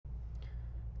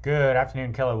Good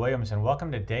afternoon, Keller Williams, and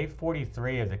welcome to day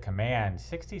 43 of the Command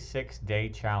 66-day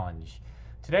challenge.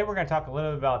 Today we're going to talk a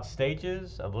little bit about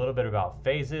stages, a little bit about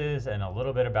phases, and a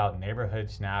little bit about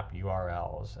neighborhood snap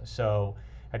URLs. So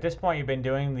at this point, you've been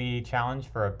doing the challenge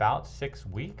for about 6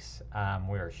 weeks.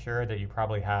 We are sure that you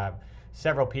probably have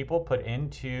several people put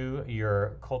into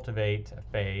your Cultivate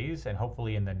phase and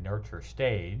hopefully in the nurture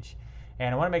stage.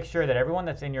 And I want to make sure that everyone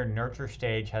that's in your nurture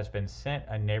stage has been sent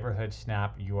a neighborhood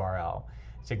snap URL.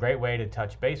 It's a great way to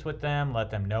touch base with them,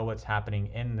 let them know what's happening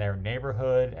in their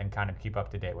neighborhood, and kind of keep up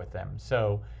to date with them.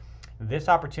 So this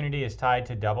opportunity is tied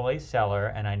to AA Seller,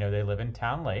 and I know they live in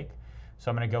Town Lake. So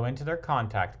I'm going to go into their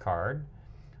contact card,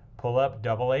 pull up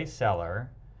AA Seller,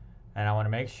 and I want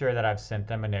to make sure that I've sent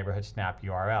them a neighborhood snap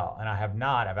URL. And I have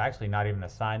not. I've actually not even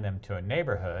assigned them to a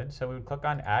neighborhood. So we would click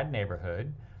on Add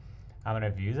Neighborhood. I'm going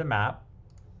to view the map.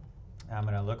 I'm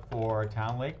going to look for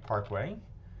Town Lake Parkway.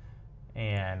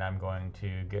 And I'm going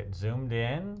to get zoomed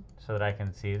in so that I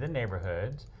can see the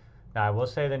neighborhoods. Now I will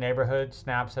say the neighborhood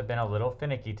snaps have been a little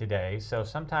finicky today, so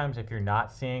sometimes if you're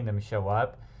not seeing them show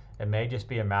up, it may just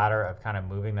be a matter of kind of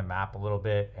moving the map a little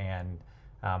bit and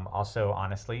also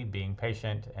honestly being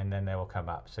patient, and then they will come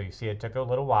up. So you see it took a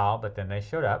little while, but then they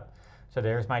showed up. So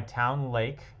there's my Town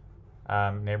Lake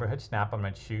neighborhood snap. I'm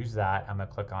going to choose that. I'm going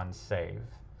to click on Save.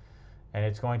 And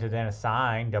it's going to then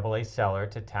assign AA Seller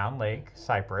to Town Lake,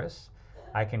 Cypress.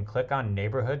 I can click on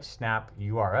neighborhood snap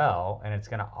URL and it's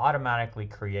going to automatically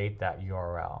create that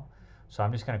URL. So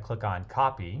I'm just going to click on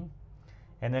copy,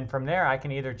 and then from there I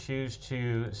can either choose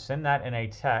to send that in a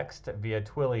text via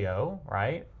Twilio,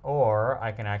 right? Or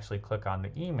I can actually click on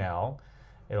the email.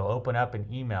 It'll open up an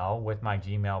email with my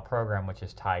Gmail program, which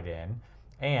is tied in,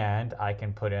 and I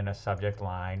can put in a subject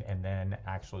line and then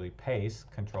actually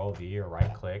paste, Control V or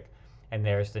right click, and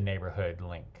there's the neighborhood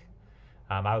link.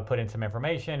 I would put in some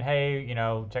information. Hey,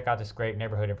 check out this great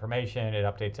neighborhood information. It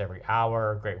updates every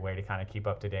hour. Great way to kind of keep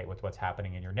up to date with what's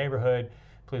happening in your neighborhood.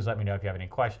 Please let me know if you have any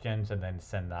questions, and then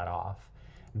send that off.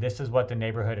 This is what the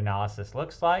neighborhood analysis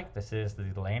looks like. This is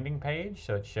the landing page.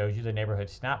 So it shows you the neighborhood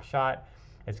snapshot.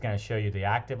 It's going to show you the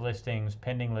active listings,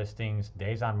 pending listings,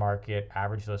 days on market,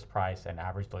 average list price, and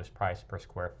average list price per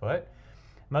square foot.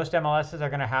 Most MLSs are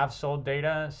going to have sold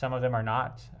data. Some of them are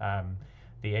not.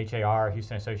 The HAR,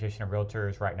 Houston Association of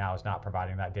Realtors, right now is not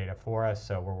providing that data for us,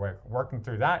 so we're working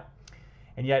through that.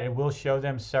 And yet it will show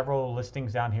them several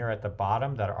listings down here at the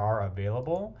bottom that are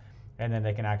available, and then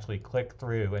they can actually click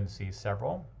through and see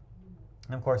several.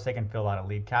 And of course, they can fill out a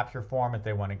lead capture form if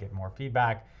they want to get more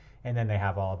feedback, and then they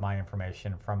have all of my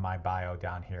information from my bio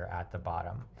down here at the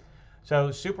bottom.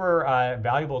 So super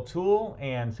valuable tool,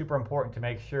 and super important to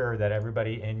make sure that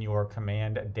everybody in your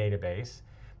Command database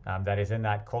that is in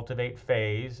that Cultivate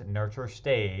phase, nurture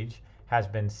stage, has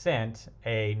been sent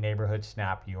a neighborhood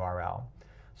snap URL.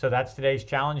 So that's today's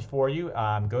challenge for you.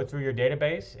 Go through your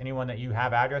database. Anyone that you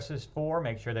have addresses for,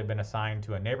 make sure they've been assigned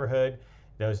to a neighborhood.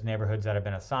 Those neighborhoods that have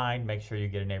been assigned, make sure you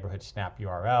get a neighborhood snap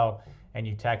URL, and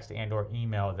you text and or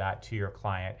email that to your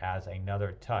client as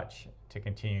another touch to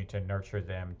continue to nurture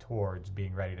them towards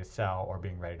being ready to sell or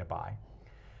being ready to buy.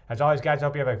 As always, guys, I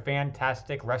hope you have a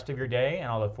fantastic rest of your day, and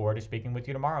I'll look forward to speaking with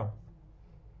you tomorrow.